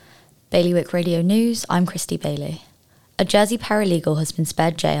Bailiwick Radio News, I'm Christy Bailey. A Jersey paralegal has been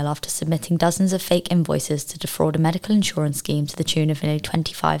spared jail after submitting dozens of fake invoices to defraud a medical insurance scheme to the tune of nearly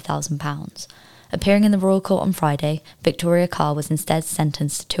 £25,000. Appearing in the Royal Court on Friday, Victoria Carr was instead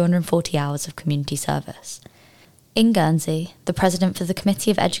sentenced to 240 hours of community service. In Guernsey, the president for the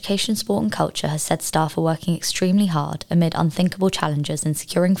Committee of Education, Sport and Culture has said staff are working extremely hard amid unthinkable challenges in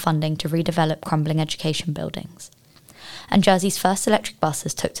securing funding to redevelop crumbling education buildings. And Jersey's first electric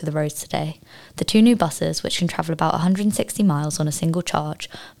buses took to the roads today. The two new buses, which can travel about 160 miles on a single charge,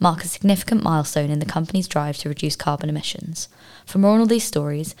 mark a significant milestone in the company's drive to reduce carbon emissions. For more on all these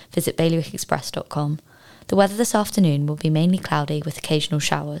stories, visit bailiwickexpress.com. The weather this afternoon will be mainly cloudy with occasional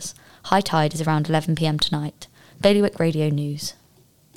showers. High tide is around 11 p.m. tonight. Bailiwick Radio News.